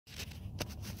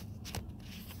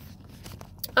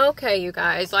Okay, you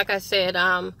guys, like I said,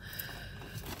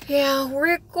 yeah,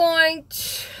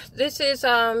 this is,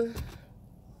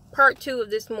 part 2 of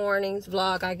this morning's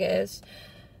vlog, I guess.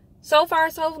 So far,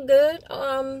 so good,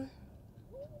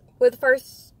 with the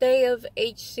first day of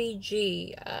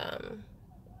HCG.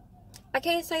 I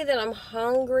can't say that I'm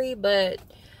hungry, but,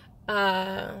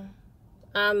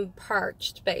 I'm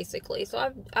parched, basically.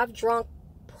 So I've drunk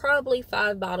probably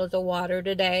 5 bottles of water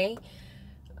today.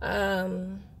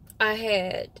 I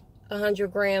had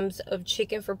 100 grams of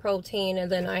chicken for protein,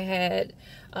 and then I had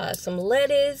some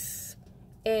lettuce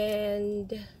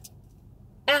and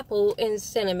apple and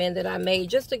cinnamon that I made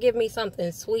just to give me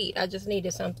something sweet. I just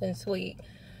needed something sweet.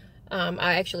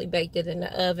 I actually baked it in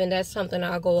the oven. That's something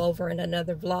I'll go over in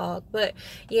another vlog. But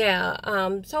yeah,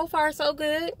 so far so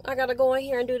good. I gotta go in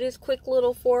here and do this quick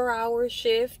little 4-hour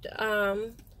shift.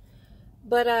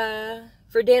 But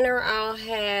for dinner I'll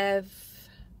have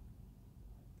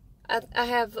I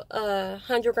have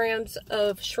 100 grams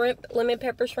of shrimp, lemon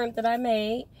pepper shrimp that I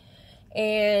made.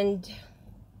 And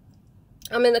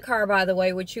I'm in the car, by the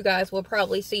way, which you guys will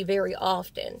probably see very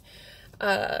often.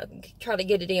 Try to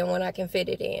get it in when I can fit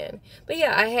it in. But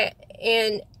yeah, I had,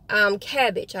 and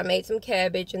cabbage. I made some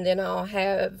cabbage, and then I'll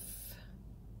have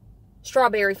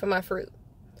strawberry for my fruit.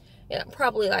 Yeah,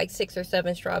 probably like 6 or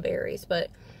 7 strawberries, but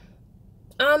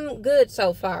I'm good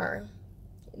so far.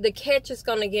 The catch is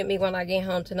gonna get me when I get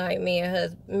home tonight. Me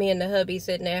and the hubby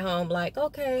sitting at home like,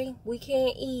 okay, we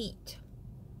can't eat.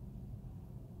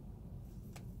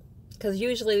 Cause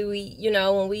usually we, you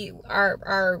know, when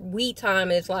our we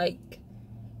time is like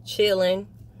chilling,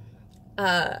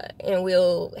 and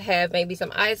we'll have maybe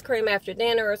some ice cream after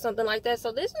dinner or something like that.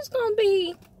 So this is gonna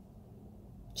be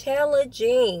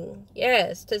challenging,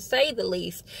 yes, to say the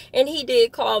least. And he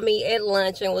did call me at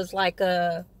lunch and was like,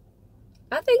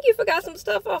 I think you forgot some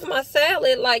stuff off my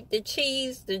salad, like the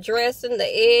cheese, the dressing, the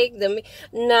egg,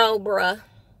 no, bruh.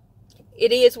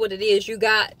 It is what it is. You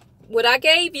got, what I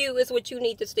gave you is what you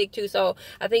need to stick to. So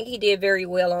I think he did very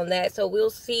well on that. So we'll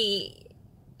see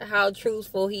how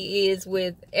truthful he is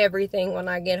with everything when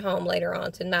I get home later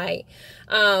on tonight.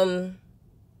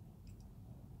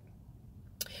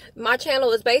 My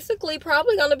channel is basically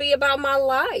probably going to be about my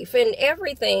life and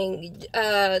everything,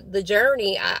 the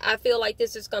journey. I feel like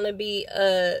this is going to be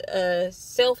a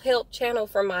self-help channel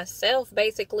for myself,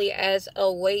 basically as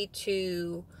a way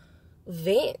to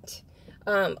vent,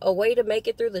 a way to make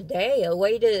it through the day, a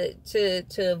way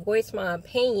to voice my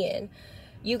opinion.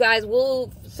 You guys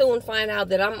will soon find out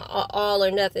that I'm an all or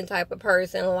nothing type of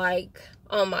person. Like,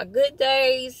 on my good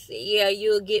days, yeah,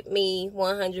 you'll get me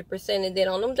 100%. And then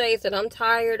on them days that I'm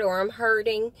tired or I'm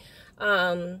hurting,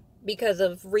 because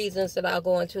of reasons that I'll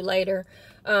go into later,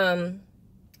 I'm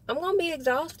going to be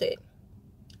exhausted.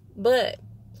 But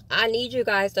I need you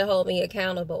guys to hold me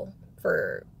accountable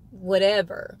for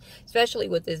whatever, especially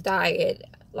with this diet.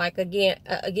 Like, again,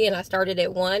 I started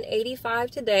at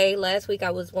 185 today. Last week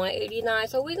I was 189.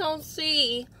 So we're going to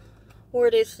see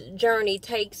where this journey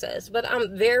takes us. But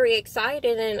I'm very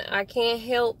excited, and I can't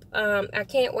help, I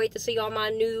can't wait to see all my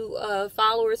new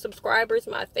followers, subscribers,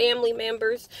 my family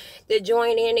members that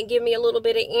join in and give me a little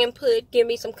bit of input, give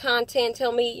me some content,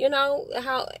 tell me, you know,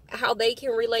 how they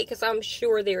can relate, because I'm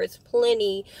sure there is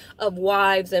plenty of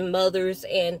wives and mothers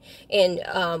and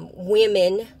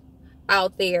women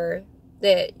out there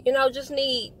that, you know, just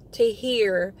need to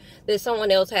hear that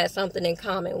someone else has something in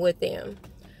common with them.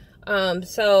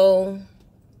 So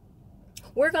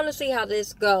we're going to see how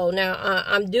this go. Now,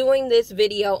 I'm doing this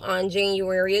video on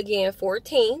January, again,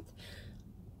 14th.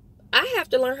 I have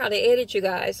to learn how to edit, you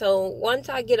guys. So once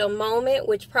I get a moment,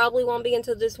 which probably won't be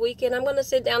until this weekend, I'm going to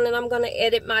sit down and I'm going to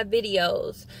edit my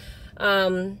videos.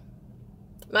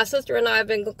 My sister and I have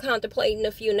been contemplating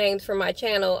a few names for my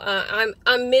channel.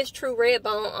 I'm Miss True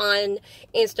Redbone on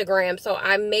Instagram, so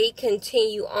I may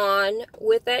continue on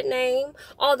with that name.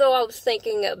 Although I was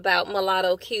thinking about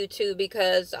Mulatto Q too,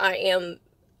 because I am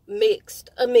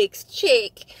a mixed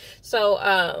chick.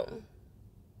 So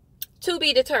to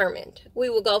be determined. We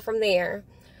will go from there.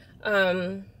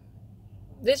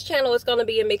 This channel is going to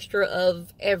be a mixture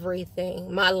of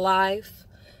everything: my life,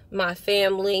 my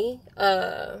family,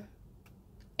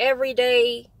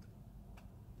 everyday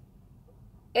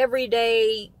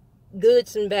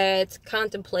goods and bads,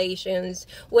 contemplations,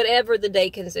 whatever the day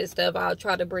consists of. I'll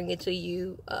try to bring it to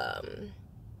you.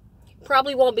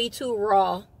 Probably won't be too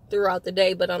raw throughout the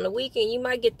day, but on the weekend you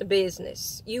might get the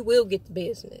business. You will get the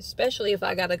business, especially if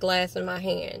I got a glass in my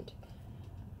hand,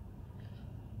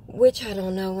 which I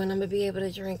don't know when I'm gonna be able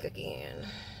to drink again.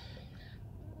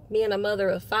 Being a mother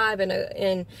of 5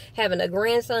 and having a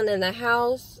grandson in the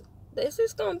house, this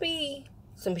is gonna be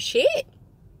some shit.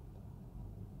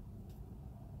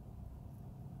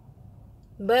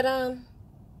 But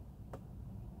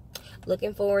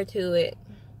looking forward to it.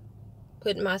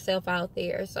 Putting myself out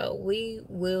there, so we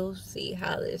will see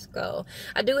how this go.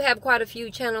 I do have quite a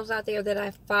few channels out there that I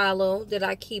follow, that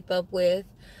I keep up with,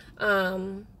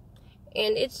 and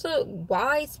it's a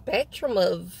wide spectrum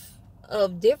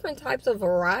of different types of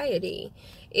variety.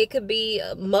 It could be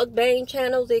mukbang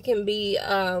channels, it can be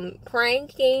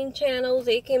pranking channels,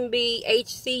 it can be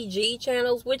HCG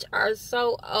channels, which are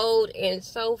so old and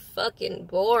so fucking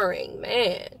boring,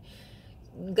 man.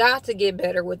 Got to get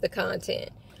better with the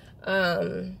content.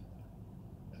 I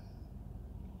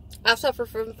suffer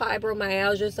from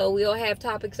fibromyalgia, so we'll have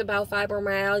topics about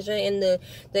fibromyalgia and the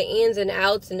ins and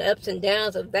outs and ups and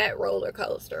downs of that roller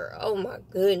coaster. Oh my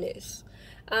goodness.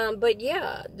 But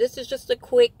yeah, this is just a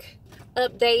quick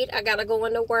update. I gotta go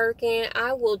into work, and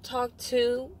I will talk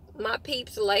to my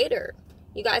peeps later.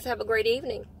 You guys have a great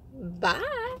evening.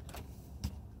 Bye.